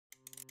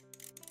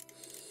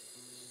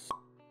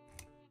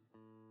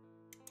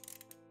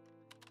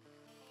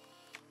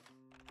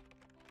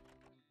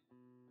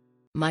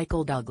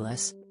Michael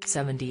Douglas,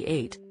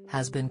 78,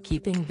 has been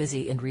keeping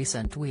busy in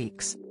recent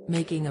weeks,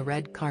 making a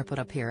red carpet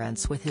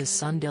appearance with his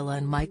son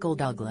Dylan Michael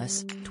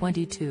Douglas,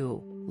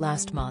 22,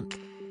 last month.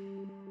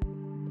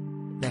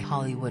 The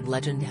Hollywood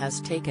legend has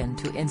taken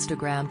to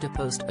Instagram to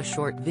post a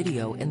short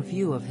video in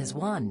view of his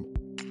 1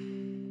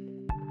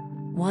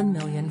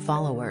 million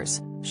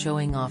followers,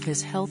 showing off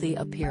his healthy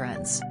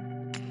appearance.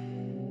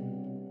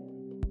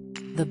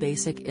 The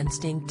Basic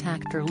Instinct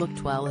actor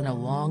looked well in a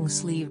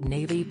long-sleeved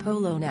navy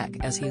polo neck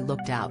as he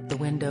looked out the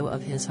window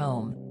of his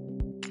home.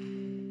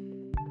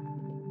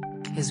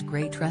 His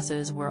grey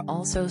tresses were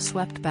also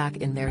swept back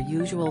in their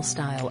usual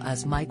style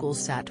as Michael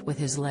sat with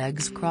his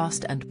legs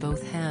crossed and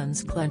both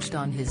hands clenched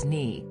on his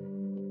knee.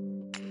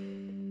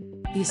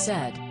 He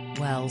said,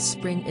 "Well,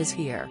 spring is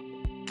here.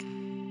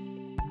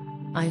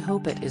 I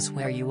hope it is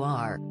where you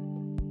are.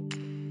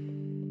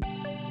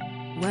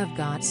 We've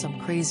got some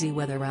crazy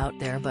weather out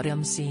there, but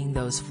I'm seeing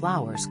those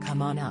flowers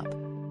come on up.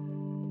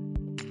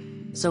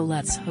 So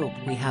let's hope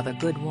we have a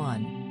good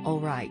one,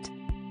 alright.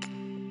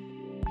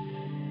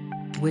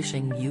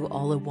 Wishing you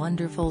all a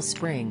wonderful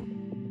spring."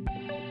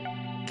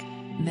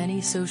 Many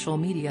social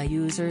media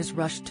users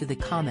rushed to the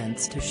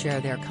comments to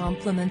share their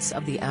compliments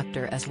of the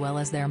actor as well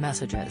as their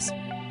messages.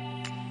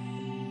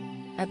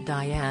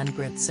 Diane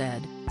Grit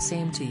said,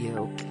 "Same to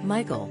you,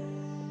 Michael.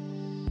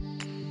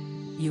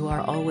 You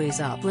are always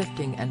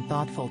uplifting and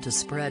thoughtful to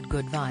spread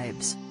good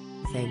vibes.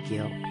 Thank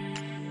you."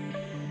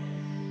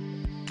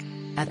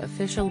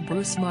 Official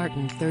Bruce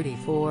Martin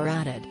 34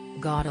 added,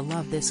 "Gotta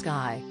love this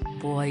guy,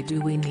 boy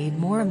do we need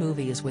more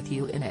movies with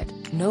you in it,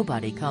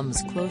 nobody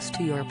comes close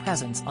to your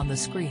presence on the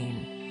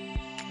screen."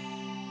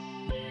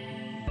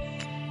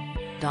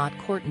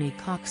 Courtney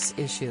Cox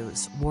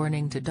issues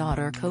warning to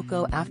daughter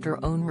Coco after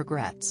own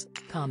regrets,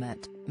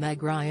 comment,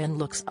 Meg Ryan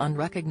looks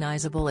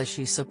unrecognizable as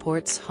she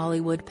supports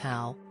Hollywood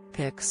pal,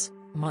 pics,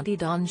 Monty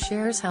Don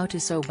shares how to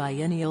sew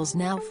biennials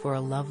now for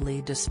a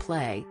lovely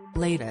display,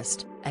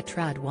 latest,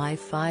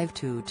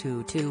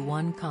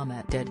 @tradwife52221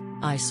 commented,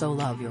 "I so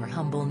love your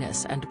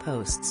humbleness and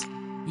posts.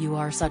 You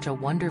are such a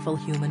wonderful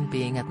human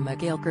being."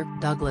 Michael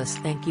Douglas,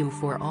 thank you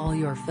for all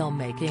your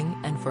filmmaking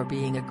and for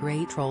being a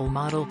great role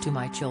model to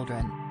my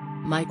children.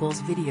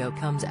 Michael's video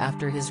comes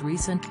after his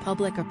recent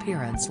public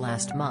appearance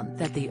last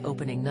month at the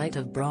opening night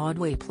of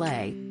Broadway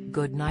play,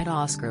 Good Night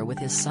Oscar with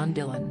his son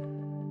Dylan.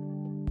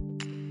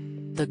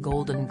 The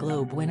Golden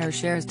Globe winner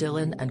shares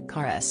Dylan and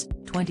Karis,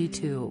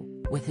 22,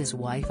 with his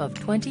wife of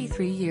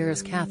 23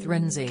 years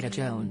Catherine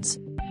Zeta-Jones.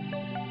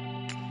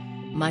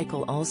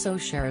 Michael also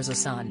shares a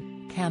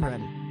son,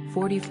 Cameron,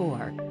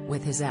 44,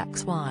 with his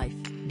ex-wife,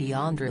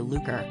 Deandra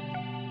Luker.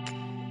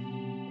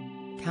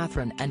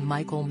 Catherine and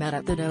Michael met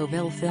at the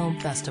Deauville Film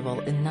Festival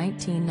in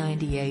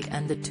 1998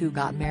 and the two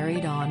got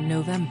married on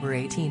November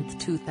 18,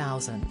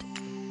 2000.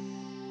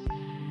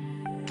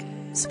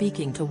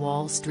 Speaking to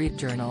Wall Street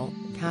Journal,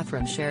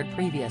 Catherine shared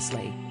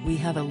previously, "We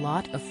have a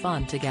lot of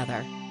fun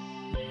together.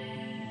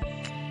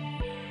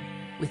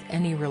 With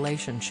any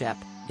relationship,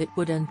 it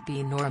wouldn't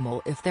be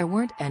normal if there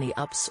weren't any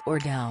ups or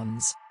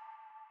downs.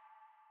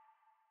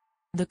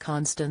 The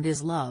constant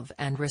is love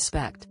and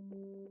respect.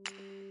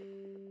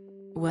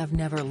 We've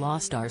never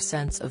lost our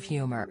sense of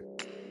humor."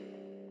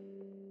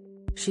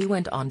 She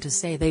went on to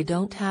say they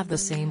don't have the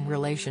same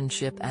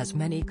relationship as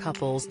many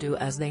couples do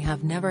as they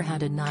have never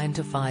had a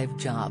 9-to-5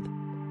 job.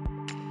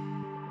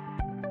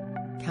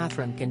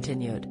 Catherine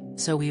continued,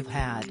 "So we've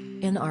had,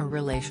 in our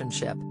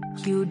relationship,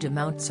 huge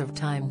amounts of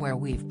time where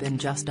we've been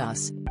just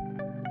us.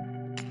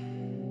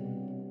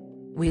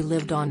 We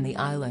lived on the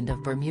island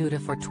of Bermuda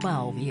for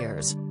 12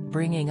 years,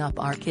 bringing up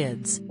our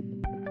kids.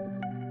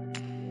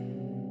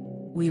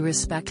 We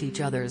respect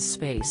each other's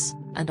space,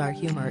 and our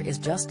humor is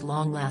just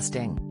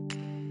long-lasting."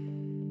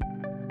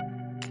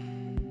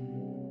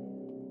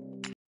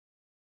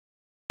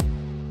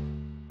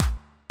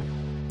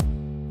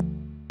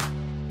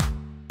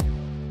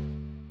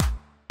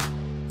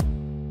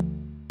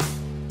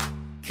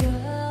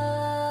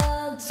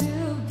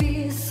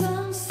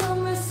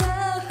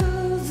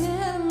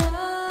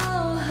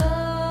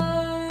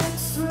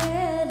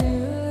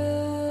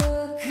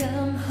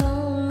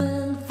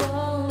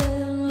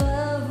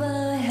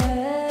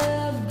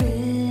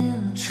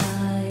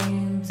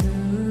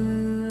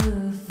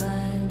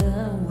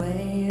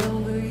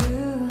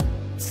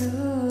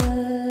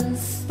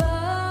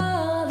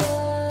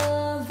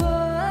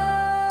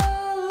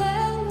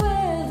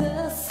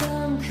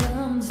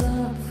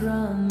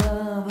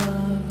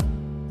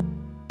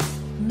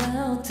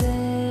 Now take